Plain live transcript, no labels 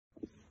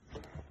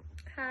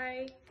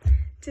Hi,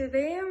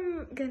 today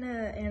I'm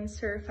gonna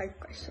answer 5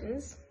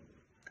 questions.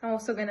 I'm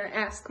also gonna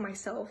ask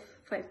myself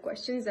 5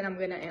 questions and I'm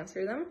gonna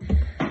answer them.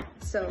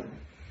 So,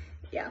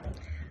 yeah.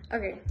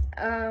 Okay,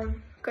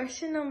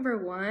 question number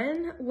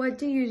 1, what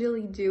do you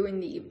usually do in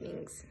the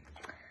evenings?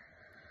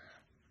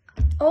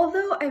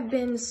 Although I've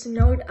been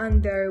snowed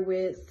under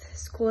with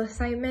school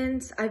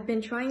assignments, I've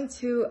been trying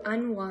to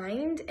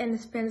unwind and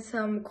spend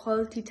some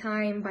quality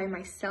time by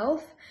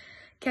myself,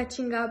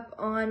 catching up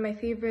on my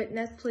favorite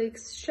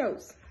Netflix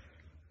shows.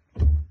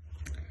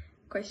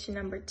 Question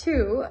number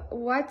 2,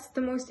 what's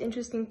the most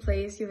interesting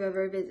place you've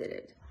ever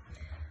visited?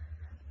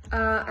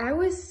 I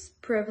was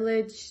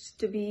privileged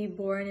to be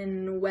born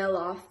in a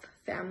well-off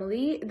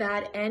family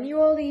that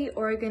annually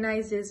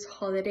organizes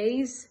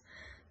holidays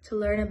to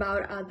learn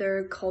about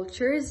other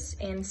cultures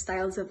and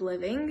styles of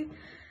living.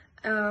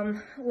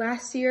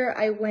 Last year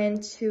I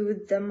went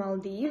to the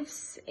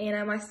Maldives and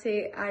I must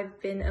say I've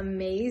been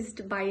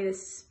amazed by the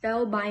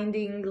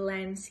spellbinding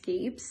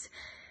landscapes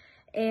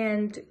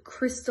and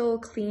crystal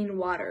clean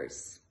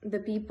waters. The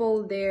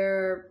people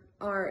there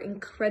are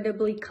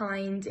incredibly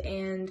kind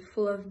and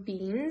full of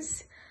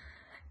beans,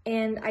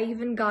 and I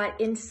even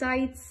got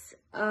insights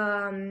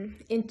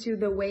into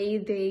the way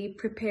they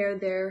prepare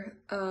their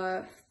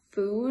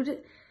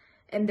food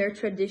and their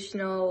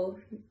traditional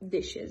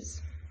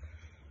dishes.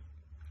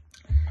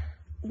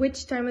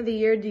 Which time of the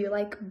year do you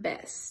like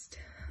best?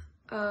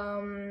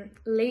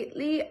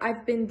 Lately,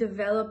 I've been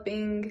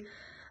developing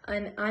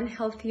an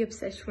unhealthy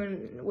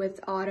obsession with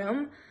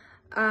autumn,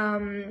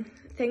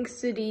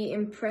 thanks to the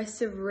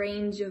impressive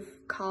range of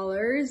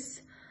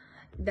colors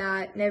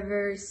that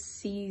never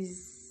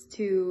cease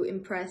to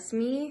impress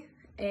me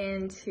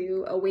and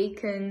to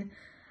awaken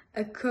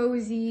a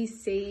cozy,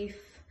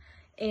 safe,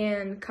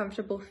 and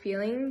comfortable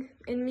feeling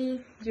in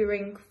me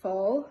during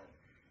fall.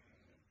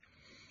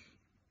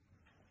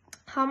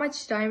 How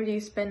much time do you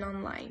spend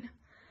online?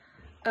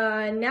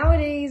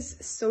 Nowadays,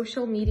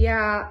 social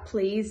media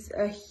plays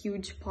a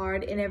huge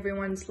part in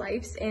everyone's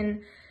lives,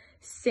 and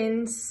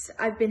since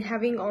I've been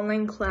having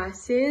online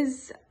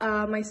classes,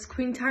 my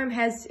screen time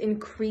has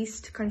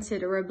increased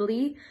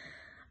considerably.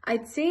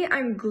 I'd say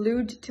I'm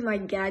glued to my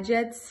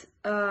gadgets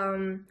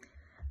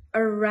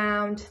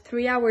around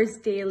 3 hours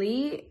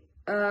daily,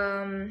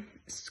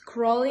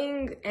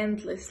 scrolling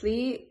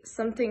endlessly,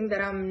 something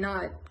that I'm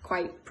not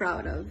quite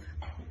proud of.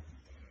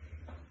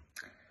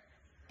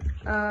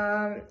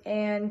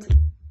 And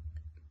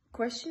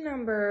question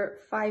number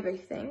 5, I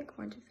think.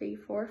 1, 2, 3,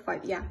 4,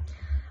 5. Yeah.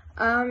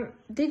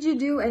 Did you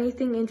do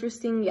anything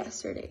interesting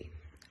yesterday?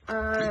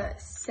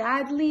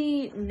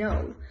 Sadly,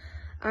 no.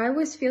 I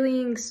was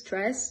feeling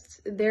stressed,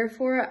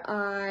 therefore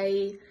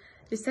I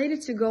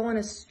decided to go on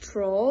a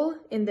stroll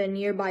in the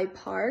nearby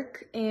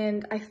park,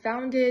 and I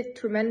found it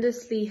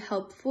tremendously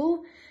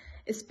helpful,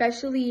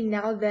 especially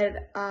now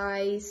that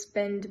I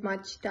spend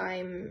much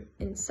time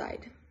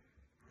inside.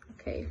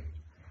 Okay.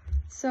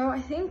 So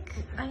I think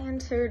I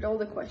answered all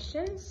the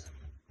questions.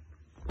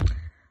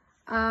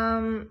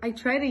 I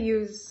try to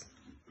use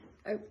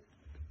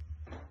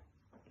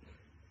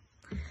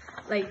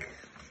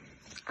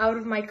out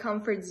of my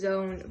comfort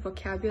zone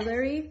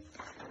vocabulary.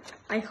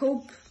 I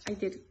hope I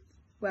did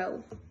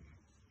well.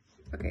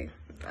 Okay,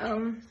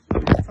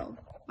 that's all.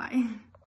 Bye.